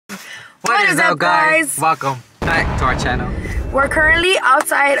What is up, guys? Welcome back to our channel. We're currently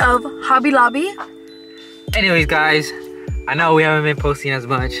outside of Hobby Lobby. Anyways, guys, I know we haven't been posting as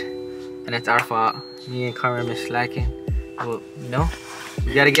much, and it's our fault. Me and Carmen been slacking. Well, you know,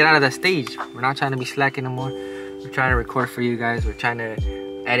 we gotta get out of that stage. We're not trying to be slacking no more. We're trying to record for you guys. We're trying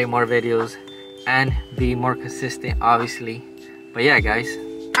to edit more videos and be more consistent, obviously. But yeah, guys.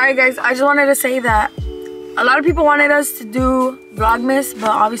 Alright, guys, I just wanted to say that a lot of people wanted us to do Vlogmas, but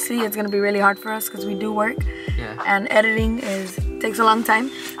obviously it's gonna be really hard for us because we do work. Yeah. And editing takes a long time.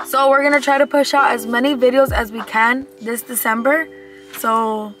 So we're gonna try to push out as many videos as we can this December.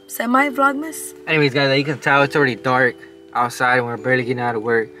 So semi-Vlogmas. Anyways, guys, like you can tell, it's already dark outside and we're barely getting out of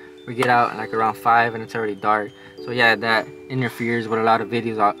work. We get out like around 5 and it's already dark. So yeah, that interferes with a lot of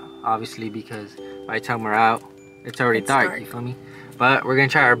videos, obviously, because by the time we're out, it's already dark, you feel me? But we're gonna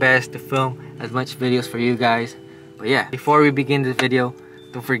try our best to film as much videos for you guys. But yeah, before we begin this video,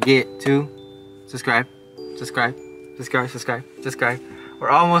 don't forget to subscribe. We're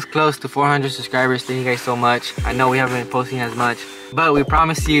almost close to 400 subscribers. Thank you guys so much. I know we haven't been posting as much, but we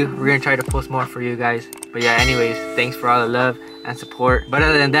promise you we're gonna try to post more for you guys. But yeah, anyways, thanks for all the love and support. But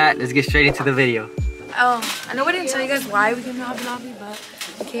other than that, let's get straight into the video. Oh, I know we didn't tell you guys why we came to Hobby Lobby, but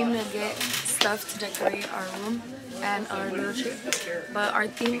we came to get stuff to decorate our room and our little tree. But our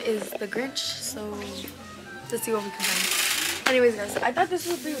theme is the Grinch, so let's see what we can find. Anyways, guys, I thought this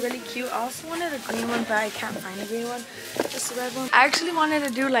would be really cute. I also wanted a green one, but I can't find a green one, just a red one. I actually wanted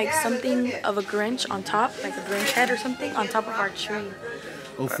to do like something of a Grinch on top, like a Grinch head or something on top of our tree.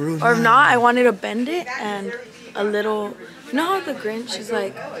 Oh, for real? Or if not, I wanted to bend it and a little, you know how the Grinch is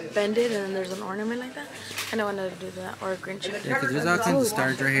like bended and then there's an ornament like that? And I wanted to do that, or a Grinch head. Yeah, because there's all kinds of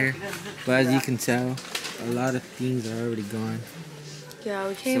stars right here. But as you can tell, a lot of things are already gone. Yeah,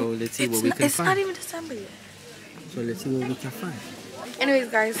 we came. So let's see what we can find. It's not even December yet. So let's see what we can find. Anyways,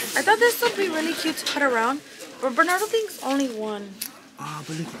 guys, I thought this would be really cute to put around. But Bernardo thinks only one. Oh,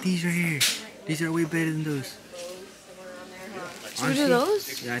 but look at these right here. These are way better than those. Should we do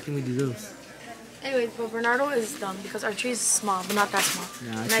those? Yeah, I think we do those. Anyways, but Bernardo is dumb because our tree is small, but not that small.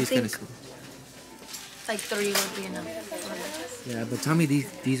 Yeah, our and I tree's kind of think small. like 3 would be enough. Yeah, but tell me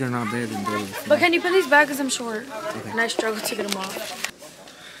these are not better than those. But can you put these back because I'm short? Okay. And I struggle to get them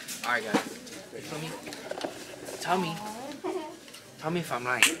off. Alright, guys. Wait for me. Tell me if I'm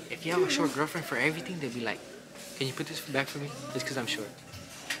lying. If you have a short girlfriend for everything, they'll be like, can you put this back for me? Just because I'm short.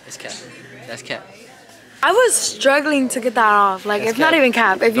 That's cap. That's cap. I was struggling to get that off. Like, That's it's not even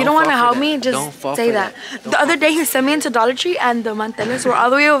cap. If you don't want to help me, just say that. The other day, he sent me into Dollar Tree, and the manteles were all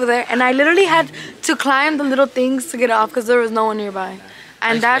the way over there. And I literally had to climb the little things to get off because there was no one nearby.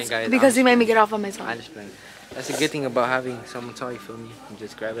 And that's because he made me get off on myself. I understand. That's a good thing about having someone tell you, feel me? You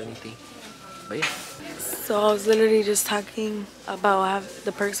just grab anything. But yeah. So I was literally just talking about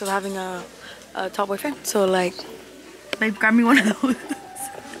the perks of having a tall boyfriend. So like, babe, grab me one of those.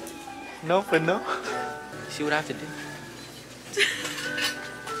 No, but no. See what I have to do.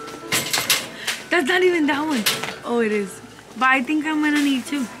 That's not even that one. Oh, it is. But I think I'm gonna need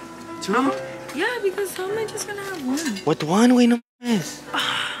 2. 2? Yeah, because how am I just gonna have 1? What one? Wait, no mess.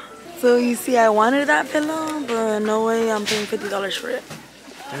 So you see, I wanted that pillow, but no way I'm paying $50 for it.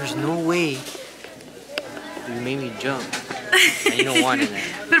 There's no way. You made me jump. And you don't want it now.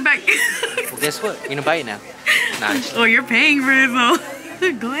 Put it back. Well, guess what? You're gonna buy it now. Nah. Oh, you're paying for it,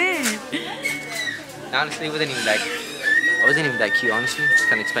 so go ahead. Honestly, it wasn't even that cute, honestly. It's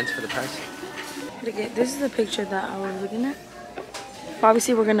kind of expensive for the price. Okay, this is the picture that I was looking at.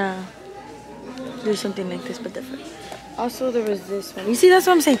 Obviously, we're gonna do something like this, but different. Also, there was this one. You see, that's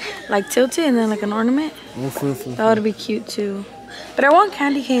what I'm saying. Like tilted and then like an ornament. That would be cute too. But I want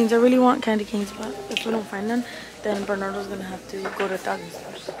candy canes. I really want candy canes, but if we don't find them, then Bernardo's gonna have to go to Thousand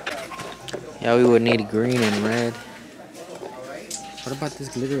Stores. Yeah, we would need green and red. What about this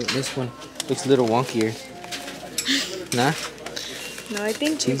glitter? This one looks a little wonkier. Nah? No, I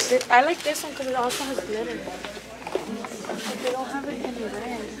think I like this one because it also has glitter. But they don't have it in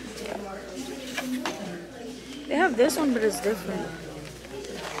red. They have this one, but it's different.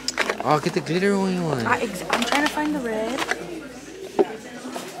 Oh, get the glitter one. I'm trying to find the red.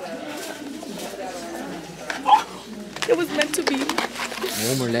 It was meant to be.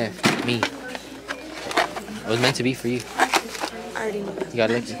 One more left. Me. It was meant to be for you. I already know that. You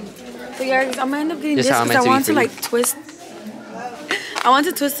got it. So yeah, I'm gonna end up getting this because I want to like twist. I want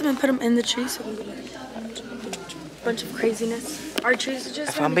to twist them and put them in the tree so we can be like a bunch of craziness. Our trees are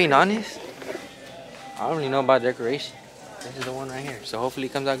just. If I'm being honest, I don't really know about decoration. This is the one right here. So hopefully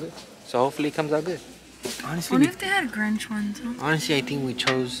it comes out good. Honestly, what if they had Grinch ones? Huh? Honestly, I think we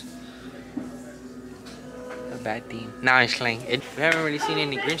chose bad theme. Nah, I'm just playing. We haven't really seen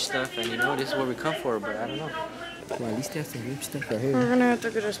any Grinch stuff, and you know, this is what we come for, but I don't know. Well, at least they have some Grinch stuff right here. We're gonna have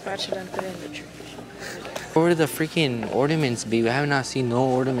to get a spatula and put it in the tree. Where would the freaking ornaments be? We have not seen no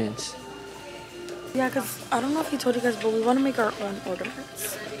ornaments. Yeah, because I don't know if he told you guys, but we want to make our own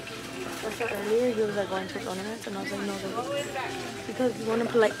ornaments. So earlier, he was like going to his ornaments, and I was like, no, because we want to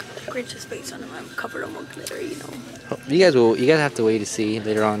put like Grinch's face on them and cover them with glitter, you know. You guys have to wait to see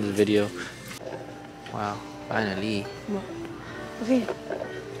later on in the video. Wow, finally. Well, okay.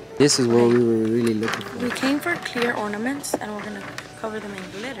 This is what we were really looking for. We came for clear ornaments, and we're gonna cover them in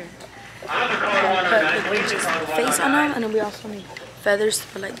glitter. And put the Grinch's face on them, and then we also need feathers to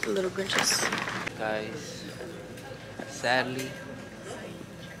put like the little Grinches. Guys, sadly,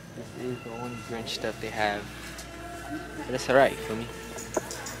 this is the only Grinch stuff they have. But it's alright for me.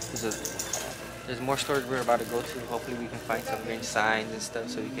 There's more stores we're about to go to. Hopefully we can find some Grinch signs and stuff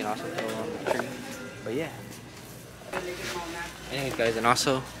so we can also throw on the tree. But yeah. Anyways guys, and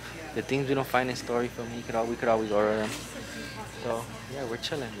also the things we don't find in store for me, we could always order them. So yeah, we're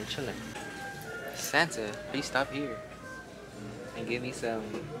chilling. Santa, please stop here and give me some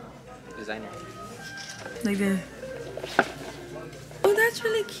designer. Like this. Oh, that's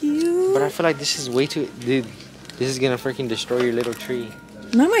really cute. But I feel like this is way too, dude. This is gonna freaking destroy your little tree.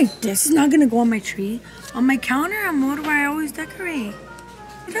 Not like this. Is not gonna go on my tree. On my counter, I'm where I always decorate.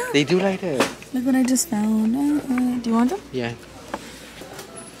 Look. They do like that. Look what I just found. Do you want them? Yeah.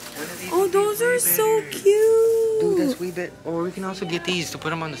 Oh, those are so cute. Dude, that's way better. Or we can also get these to put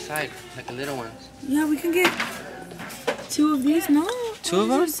them on the side, like the little ones. Yeah, we can get 2 of these. No, two of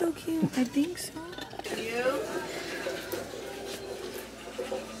them? Those are so cute. I think so.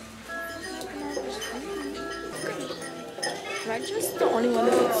 Am I just the only one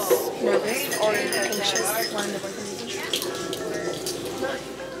that's nervous or anxious wanting to work on these?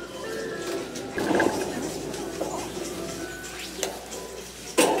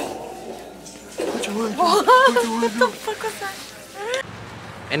 What the fuck was that?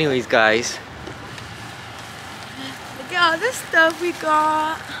 Anyways, guys. Look at all this stuff we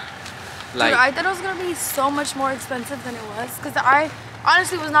got. Like, dude, I thought it was gonna be so much more expensive than it was, because I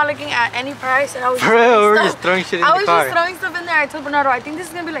honestly was not looking at any price, and I was just we're just throwing shit in the car. I was just throwing stuff in there. I told Bernardo, I think this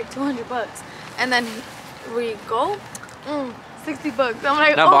is gonna be like $200, and then we go, $60. I'm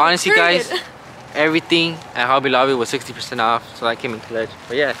like, no, oh, but honestly, period. guys, everything at Hobby Lobby was 60% off, so that came in clutch.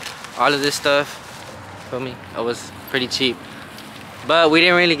 But yeah, all of this stuff, feel me, it was pretty cheap. But we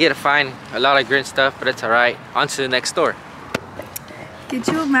didn't really get to find a lot of Grinch stuff, but it's alright. On to the next store. Get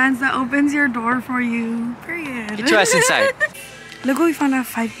you a man that opens your door for you. Period. Get your ass inside. Look what we found at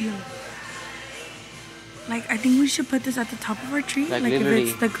 5 Kilo. Like, I think we should put this at the top of our tree. Like if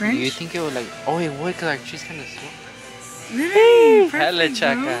it's the Grinch. You think it would like, oh it would, because our tree's kind of small. Literally. Hella Perfect,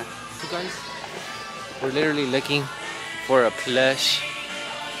 chaka. You guys, we're literally looking for a plush.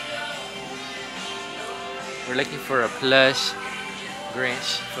 We're looking for a plush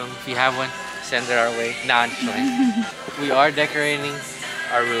Grinch. So if you have one, send it our way. Nah, I'm just playing. We are decorating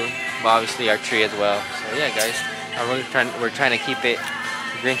our room, but obviously our tree as well. So yeah, guys, we're trying to keep it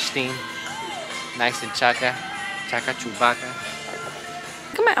Grinch themed, nice and chaka Chewbacca.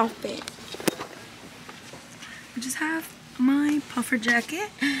 Look at my outfit. I just have my puffer jacket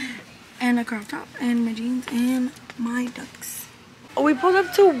and a crop top and my jeans and my ducks. We pulled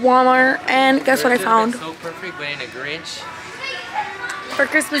up to Walmart and guess what I found? So perfect, but in a Grinch. For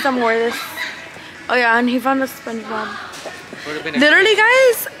Christmas, I'm wearing this. Oh yeah, and he found a SpongeBob. Literally,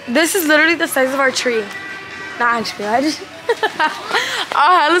 guys, this is literally the size of our tree. Not actually, I just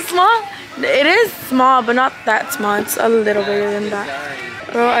oh, hella small. It is small, but not that small. It's a little bigger than that.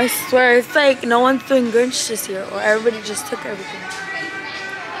 Bro, I swear, it's like no one's doing Grinch this year, or everybody just took everything.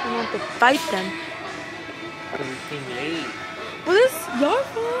 I want to fight them. Because it's being late. Well, this your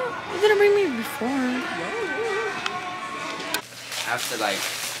fault. You didn't bring me before. After like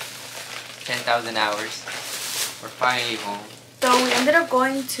 10,000 hours, we're finally home. So we ended up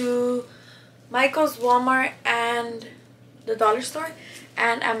going to Michael's, Walmart, and the dollar store.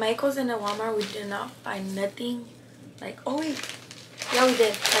 And at Michael's and at Walmart, we did not find nothing. Like, oh wait, yeah, we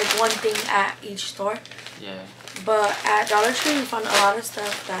did. Like one thing at each store. Yeah. But at Dollar Tree, we found a lot of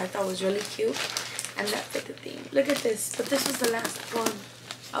stuff that I thought was really cute. And that fit the theme. Look at this. But this was the last one.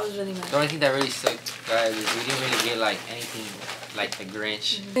 I was really mad. The only thing that really sucked, guys, is we didn't really get like anything like the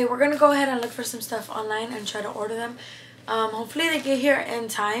Grinch. Okay, we're gonna go ahead and look for some stuff online and try to order them. Hopefully they get here in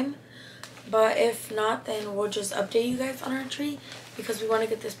time. But if not, then we'll just update you guys on our tree because we want to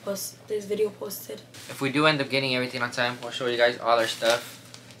get this video posted. If we do end up getting everything on time, we'll show you guys all our stuff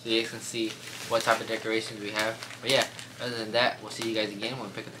so you guys can see what type of decorations we have. But yeah, other than that, we'll see you guys again when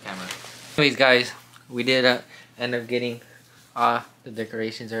we pick up the camera. Anyways, guys, we did end up getting the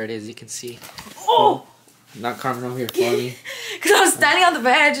decorations already, as you can see. Oh! Not Carmen over here falling. Because I was standing on the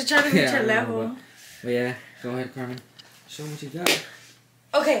bed just trying to reach Yeah, her level. But yeah, go ahead, Carmen. Show them what you got.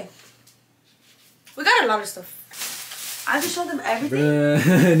 Okay. We got a lot of stuff. I have to show them everything.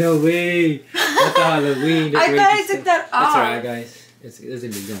 Bruh, no way. That's the Halloween. I thought I took that off. That's alright, guys. It's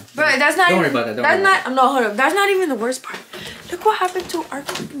in the gun. Bro, that's not. Don't even, worry about that. Don't that's worry not. about No, hold up. That's not even the worst part. Look what happened to our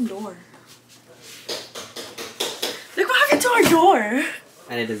fucking door. Look what happened to our door.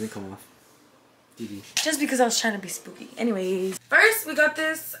 And it doesn't come off. GG. Just because I was trying to be spooky. Anyways, first we got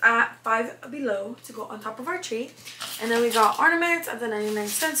this at Five Below to go on top of our tree, and then we got ornaments at the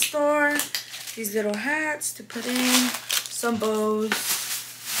 99-cent store. These little hats to put in, some bows,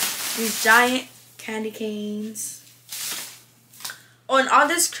 these giant candy canes. Oh, and all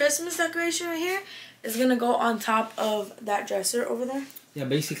this Christmas decoration right here is gonna go on top of that dresser over there. Yeah,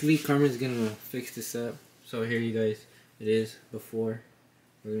 basically Carmen's gonna fix this up. So here you guys, it is before.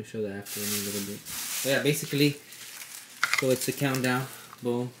 We're gonna show that after in a little bit. But yeah, basically, so it's a countdown.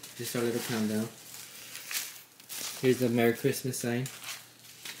 Boom, just our little countdown. Here's the Merry Christmas sign.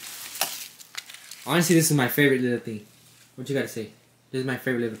 Honestly, this is my favorite little thing. What you gotta say? This is my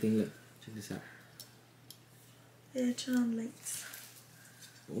favorite little thing. Look, check this out. Yeah, turn on lights.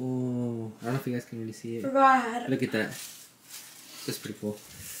 Oh, I don't know if you guys can really see it. Forgot I had. Look at that. That's pretty cool.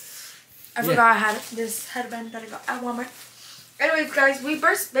 I forgot I had this headband that I got at Walmart. Anyways, guys, we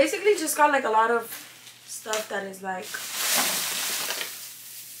basically just got like a lot of stuff that is like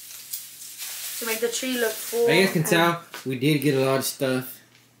to make the tree look full. As you guys can tell, we did get a lot of stuff,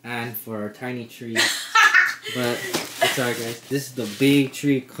 and for our tiny tree. But it's alright, guys. This is the big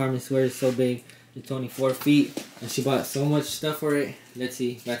tree. Carmen swears it's so big. It's only 4 feet, and she bought so much stuff for it. Let's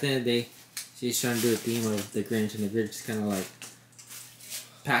see. By the end of the day, she's trying to do a theme of the Grinch, and the Grinch is kind of like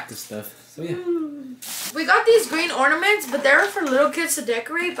packed of stuff. So yeah. We got these green ornaments, but they were for little kids to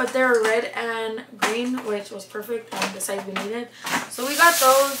decorate, but they're red and green, which was perfect on the size we needed. So we got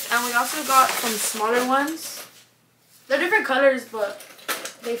those, and we also got some smaller ones. They're different colors, but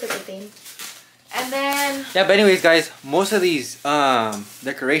they fit the theme. And then Yeah, but anyways, guys, most of these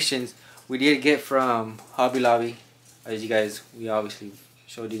decorations we did get from Hobby Lobby. As you guys, we obviously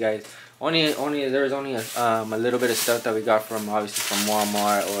showed you guys. There was only a little bit of stuff that we got from obviously from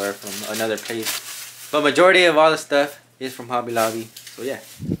Walmart or from another place. But majority of all the stuff is from Hobby Lobby. So yeah.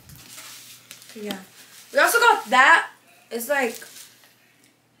 yeah, we also got that. It's like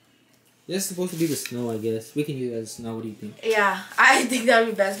This is supposed to be the snow, I guess. We can use it as snow. What do you think? yeah, I think that would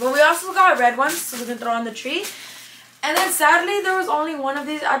be best. But we also got red ones so we can throw on the tree. And then sadly there was only one of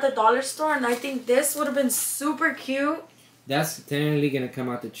these at the dollar store, and I think this would have been super cute. That's technically gonna come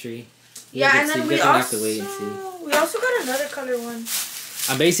out the tree. Yeah, and then we have to wait and see. also got another color one.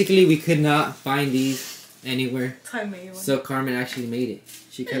 Basically, we could not find these anywhere. I made one. So Carmen actually made it.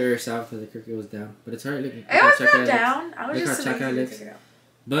 She cut it herself because the crooked was down. But it's alright. Look, It was not down. I was Look just how chocolate lazy to looks. pick it out.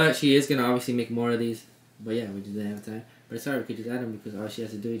 But she is gonna obviously make more of these. But yeah, we just didn't have time. But it's alright, we could just add them because all she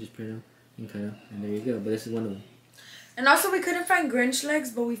has to do is just print them and cut them. And there you go. But this is one of them. And also we couldn't find Grinch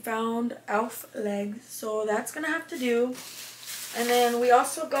legs, but we found elf legs. So that's gonna have to do. And then we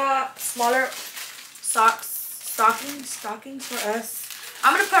also got smaller stockings for us.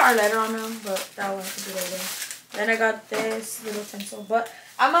 I'm gonna put our letter on them, but that will have to do later. Then I got this little pencil, but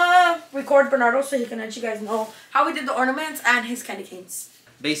I'm gonna record Bernardo so he can let you guys know how we did the ornaments and his candy canes.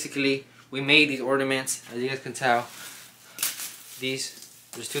 Basically, we made these ornaments, as you guys can tell. There's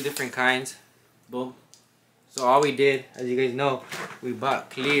 2 different kinds. Boom. So all we did, as you guys know, we bought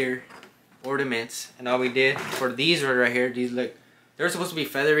clear ornaments, and all we did for these right here, these look, they're supposed to be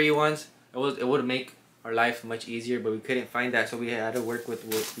feathery ones. It would make our life much easier, but we couldn't find that, so we had to work with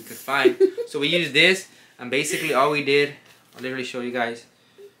what we could find. So we used this, and basically all we did, I'll literally show you guys.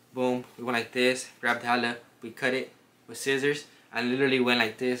 Boom, we went like this, grabbed hala, we cut it with scissors, and literally went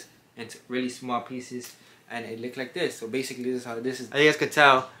like this into really small pieces, and it looked like this. So basically this is how this is. As you guys could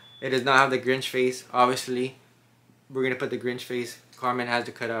tell, it does not have the Grinch face. Obviously, we're gonna put the Grinch face. Carmen has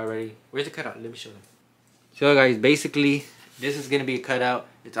the cutout already. Where's the cutout? Let me show them. So guys, basically this is gonna be a cutout.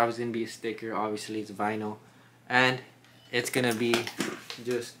 It's obviously gonna be a sticker. Obviously it's vinyl, and it's gonna be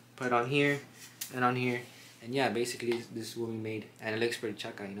just put on here and on here. And yeah, basically this is what we made, and it looks pretty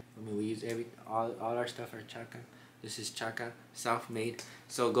chaka, you know. I mean, we use all our stuff are chaka. This is chaka, self-made.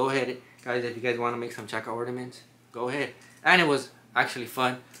 So go ahead, guys, if you guys want to make some chaka ornaments, go ahead. And it was actually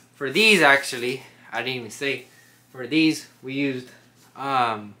fun. For these, actually, I didn't even say. For these, we used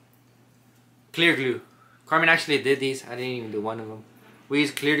clear glue. Carmen actually did these. I didn't even do one of them. We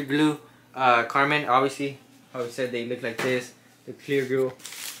used clear glue. Carmen, obviously, how we said they look like this. The clear glue.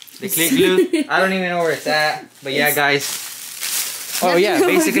 The click glue. I don't even know where it's at. But yeah, guys. Oh yeah,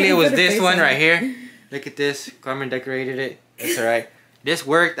 basically it was this one right here. Look at this. Carmen decorated it. That's alright. This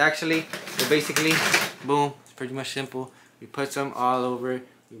worked actually. So basically, boom. It's pretty much simple. We put some all over.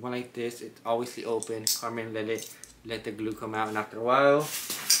 We went like this. It's obviously open. Carmen let the glue come out, and after a while,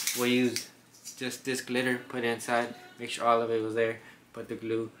 we use just this glitter. Put it inside. Make sure all of it was there. Put the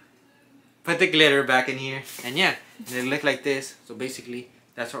glitter back in here, and yeah, they look like this. So basically,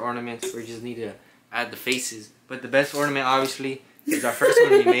 that's our ornaments. We just need to add the faces. But the best ornament, obviously, is our first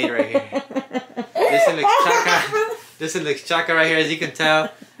one we made right here. This one looks chaka. This one looks chaka right here, as you can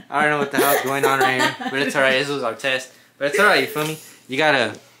tell. I don't know what the hell's going on right here, but it's alright. This was our test, but it's alright. You feel me? You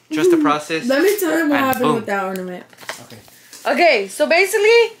gotta trust the process. Let me tell you what happened with that ornament. Okay. Okay, so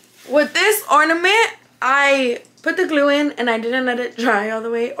basically, with this ornament, I put the glue in and I didn't let it dry all the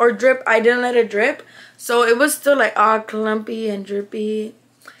way, or drip. I didn't let it drip, so it was still like all clumpy and drippy.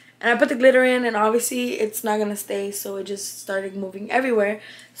 And I put the glitter in, and obviously it's not gonna stay, so it just started moving everywhere.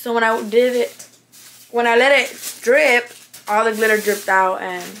 So when I let it drip, all the glitter dripped out,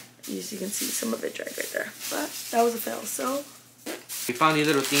 and as you can see, some of it dried right there. But that was a fail. So we found these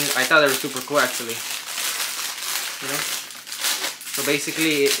little things. I thought they were super cool, actually. You know. So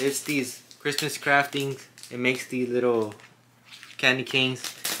basically, it's these Christmas craftings. It makes these little candy canes,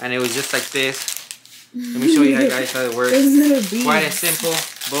 and it was just like this. Let me show you guys how it works. Quite and simple.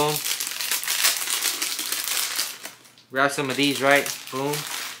 Boom. Grab some of these, right? Boom.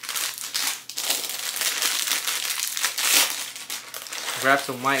 Grab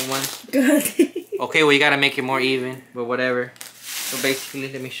some white ones. Okay, well, you gotta make it more even, but whatever. So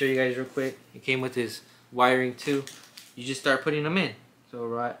basically, let me show you guys real quick. It came with this wiring too. You just start putting them in. So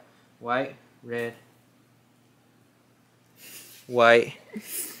right, white, red, white,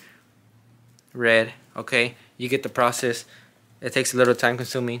 red. Okay, you get the process. It takes a little time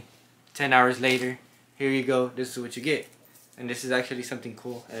consuming. 10 hours later, here you go. This is what you get. And this is actually something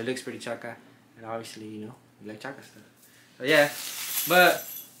cool. And it looks pretty chaka. And obviously, you know, you like chaka stuff. So yeah, but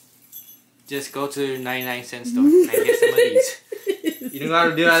just go to 99-cent store and get some of these. You don't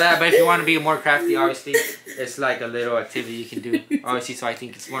gotta do all that, but if you want to be more crafty, obviously, it's like a little activity you can do. Obviously, so I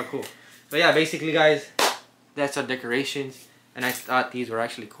think it's more cool. So yeah, basically, guys, that's our decorations. And I thought these were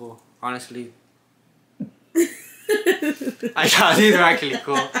actually cool. Honestly, I thought these were actually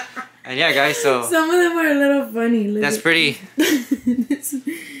cool. And yeah, guys, so some of them are a little funny. Look, that's pretty.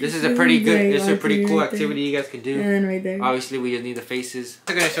 This is a pretty good. This is a pretty cool activity you guys can do. And right there. Obviously, we just need the faces.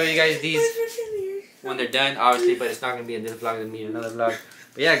 I'm gonna show you guys these when they're done, obviously, but it's not gonna be in this vlog. It'll be in another vlog.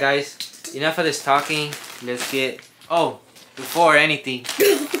 But yeah, guys, enough of this talking. Let's get. Oh, before anything,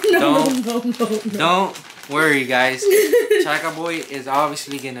 don't worry, guys. Chaka Boy is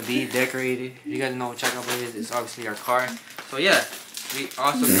obviously gonna be decorated. You guys know what Chaka Boy is. It's obviously our car. So yeah, we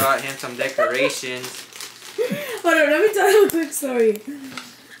also got him some decorations. Hold on, let me tell you a quick story.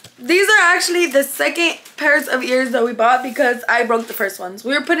 These are actually the second pairs of ears that we bought because I broke the first ones.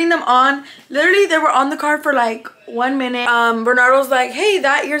 We were putting them on. Literally, they were on the car for like 1 minute. Bernardo's like, hey,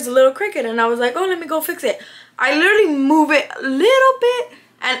 that ear's a little crooked. And I was like, oh, let me go fix it. I literally move it a little bit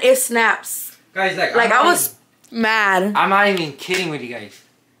and it snaps. Guys, like I was mad. I'm not even kidding with you guys.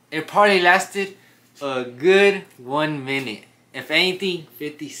 It probably lasted a good 1 minute. If anything,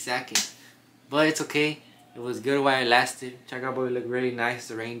 50 seconds. But it's okay. It was good while it lasted. Chaka Boy looked really nice,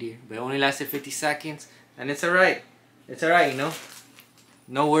 the reindeer. But it only lasted 50 seconds. And it's alright. It's alright, you know.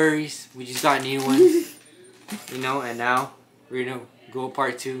 No worries. We just got new ones. You know, and now we're gonna go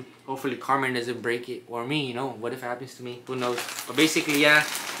part 2. Hopefully Carmen doesn't break it. Or me, you know. What if it happens to me? Who knows? But basically, yeah.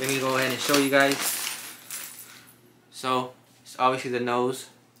 Let me go ahead and show you guys. So, it's obviously the nose.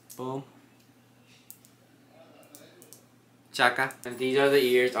 Boom. Chaka. And these are the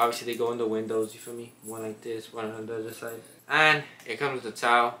ears. Obviously, they go in the windows. You feel me? One like this, one on the other side. And it comes with a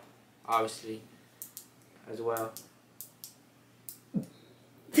towel, obviously, as well.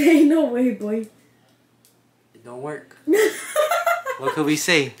 There ain't no way, boy. It don't work. What could we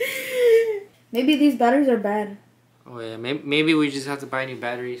say? Maybe these batteries are bad. Oh yeah, maybe we just have to buy new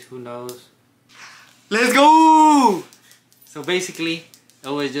batteries. Who knows? Let's go! So basically, it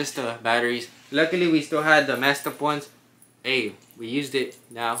was just the batteries. Luckily, we still had the messed up ones. Hey, we used it.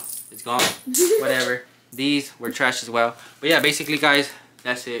 Now it's gone. Whatever. These were trash as well. But yeah, basically, guys,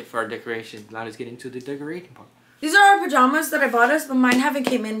 that's it for our decoration. Now let's get into the decorating part. These are our pajamas that I bought us, but mine haven't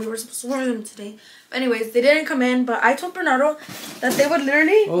came in. We were supposed to wear them today. But anyways, they didn't come in. But I told Bernardo that they would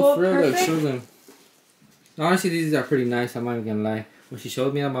literally go perfect. Show them. Honestly, these are pretty nice. I'm not even gonna lie. When she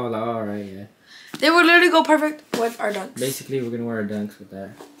showed me them, I was like, alright, yeah. They would literally go perfect with our dunks. Basically, we're gonna wear our dunks with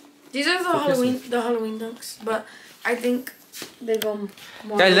that. These are the Halloween dunks, but I think They go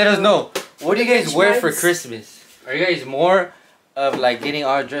more. Guys, let us know. What do you guys wear for vibes. Christmas? Are you guys more of like getting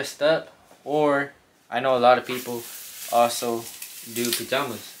all dressed up, or I know a lot of people also do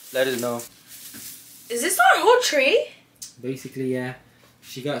pajamas? Let us know. Is this our whole tree? Basically, yeah.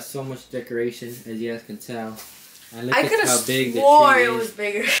 She got so much decoration, as you guys can tell. And look I at could how have big the swore tree it is. was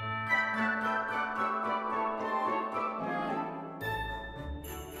bigger.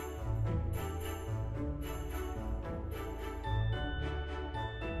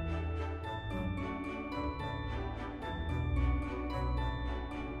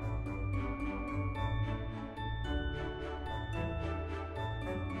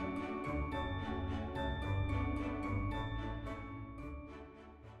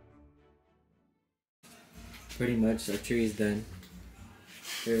 Pretty much, our tree is done.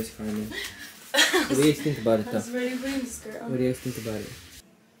 There's Carmen. What do you guys think about it, I though? was ready putting the skirt on. What do you guys think about it?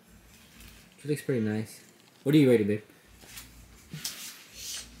 She looks pretty nice. What are you rated, babe?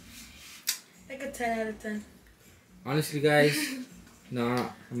 Like a 10 out of 10. Honestly, guys, no,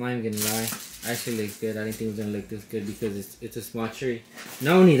 I'm not even gonna lie. Actually looks good. I didn't think it was gonna look this good because it's a small tree.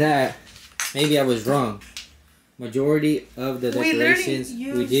 Not only that, maybe I was wrong. Majority of the decorations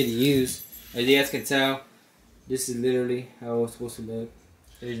we did use, as you guys can tell, this is literally how it was supposed to look.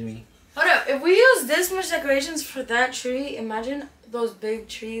 There's me. Hold up, if we use this much decorations for that tree, imagine those big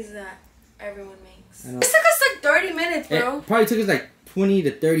trees that everyone makes. I know. It took us like 30 minutes, bro. It probably took us like 20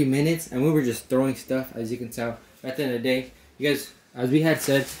 to 30 minutes, and we were just throwing stuff, as you can tell. At the end of the day, you guys, as we had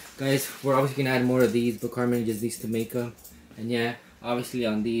said, guys, we're obviously gonna add more of these, but Carmen just needs to make them. And yeah, obviously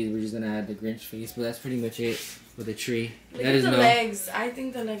on these, we're just gonna add the Grinch face, but that's pretty much it for the tree. Look at the legs. I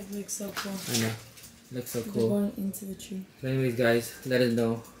think the legs look so cool. I know. Looks so They're cool. going into the tree. So anyways, guys, let us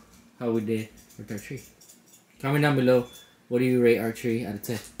know how we did with our tree. Comment down below, what do you rate our tree out of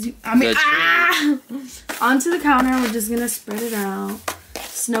 10? I mean, onto the counter, we're just gonna spread it out.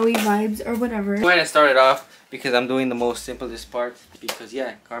 Snowy vibes or whatever. Go ahead and start it off because I'm doing the most simplest part. Because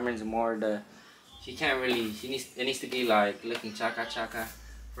yeah, Carmen's more the, she can't really, it needs to be like looking chaka chaka.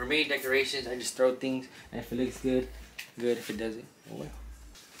 For me, decorations, I just throw things, and if it looks good, good. If it doesn't, oh well.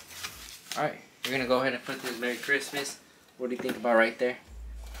 Alright, we're gonna go ahead and put this Merry Christmas. What do you think about right there?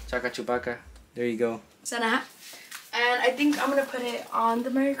 Chaka Chewbacca. There you go. Santa. And I think I'm gonna put it on the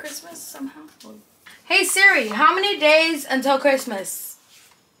Merry Christmas somehow. Hey Siri, how many days until Christmas?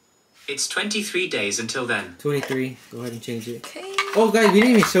 It's 23 days until then. 23. Go ahead and change it. Okay. Oh guys, we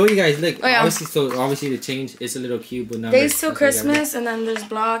didn't even show you guys. Look, Oh, yeah. obviously the change is a little cute, but numbers. Days till Christmas, and then there's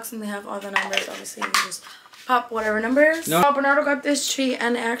blocks, and they have all the numbers. Obviously, you just pop whatever numbers. No. Oh, Bernardo got this tree,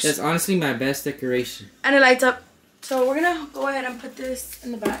 and it actually That's honestly my best decoration. and it lights up. So we're gonna go ahead and put this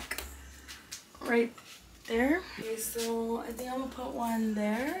in the back, right there. Okay, so I think I'm gonna put one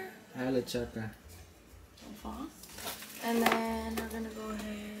there. Hala Chaka. Don't fall. And then we're gonna go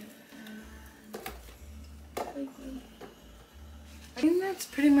ahead and I think that's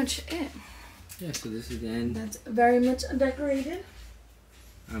pretty much it. Yeah, so this is the end. That's very much decorated.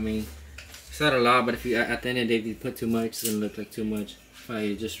 I mean, it's not a lot, but if you at the end of the day, if you put too much, it's gonna look like too much.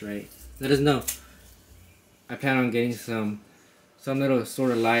 Probably just right. Let us know. I plan on getting some little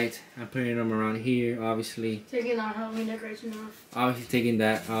sort of light. I'm putting them around here, obviously. Taking our Halloween decoration off. Obviously taking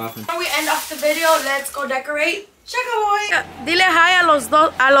that off. And Before we end off the video, let's go decorate. Chaka boy. Dile hi a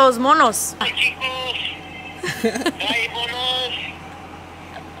los monos. Hi chicos. Hi monos.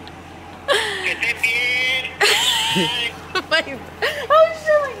 Que estén bien. Bye. Oh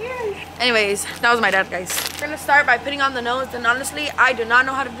shit, my ears. Anyways, that was my dad, guys. We're gonna start by putting on the nose, and honestly, I do not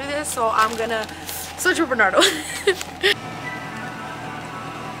know how to do this, so I'm gonna switch with Bernardo.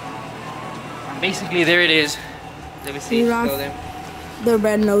 basically, there it is. Let me see. Rudolph. Show them. The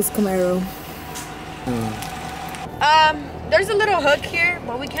red-nosed Camaro. There's a little hook here,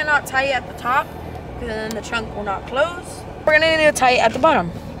 but we cannot tie it at the top because then the trunk will not close. We're gonna need to tie it at the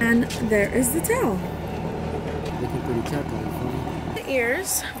bottom. And there is the tail. Looking pretty chocolate. The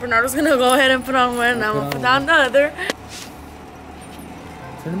ears. Bernardo's gonna go ahead and put on one, and I'm gonna put down the other.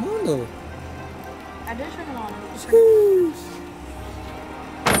 Turn them on though. I did turn them on.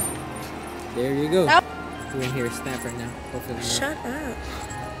 There you go. Nope. We're gonna hear a snap right now. Hopefully not. Shut up.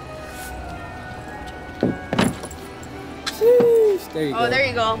 There you go. Oh, there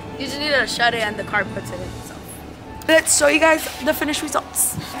you go. You just need to shut it and the car puts it in. So. Let's show you guys the finished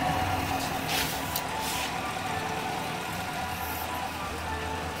results.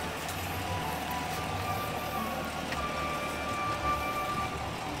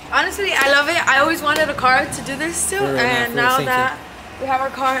 Honestly, I love it. I always wanted a car to do this too, and now that we have our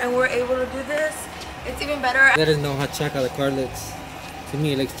car and we're able to do this, it's even better. Let us know how Chaka the car looks. To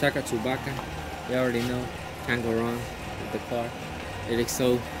me, it looks Chaka Chewbacca. You already know. Can't go wrong with the car. It looks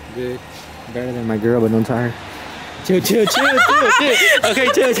so good. Better than my girl, but don't tell her. Chill. Okay,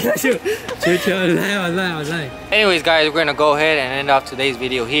 chill. I'm lying. Anyways, guys, we're gonna go ahead and end off today's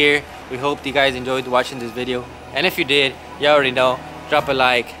video here. We hope you guys enjoyed watching this video. And if you did, you already know, drop a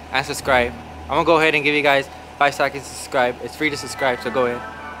like and subscribe. I'm gonna go ahead and give you guys 5 seconds to subscribe. It's free to subscribe, so go ahead.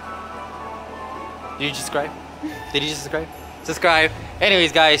 Did you just subscribe? Did you just subscribe? Subscribe.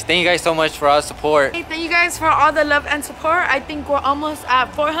 Anyways, guys, thank you guys so much for all the support. Hey, thank you guys for all the love and support. I think we're almost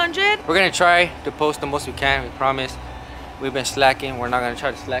at 400. We're gonna try to post the most we can, we promise. We've been slacking. We're not gonna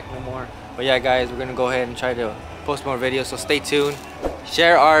try to slack no more. But yeah, guys, we're gonna go ahead and try to post more videos, so stay tuned.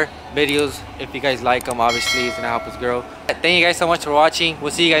 Share our videos if you guys like them. Obviously, it's gonna help us grow. Thank you guys so much for watching.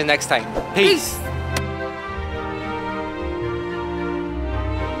 We'll see you guys next time. Peace.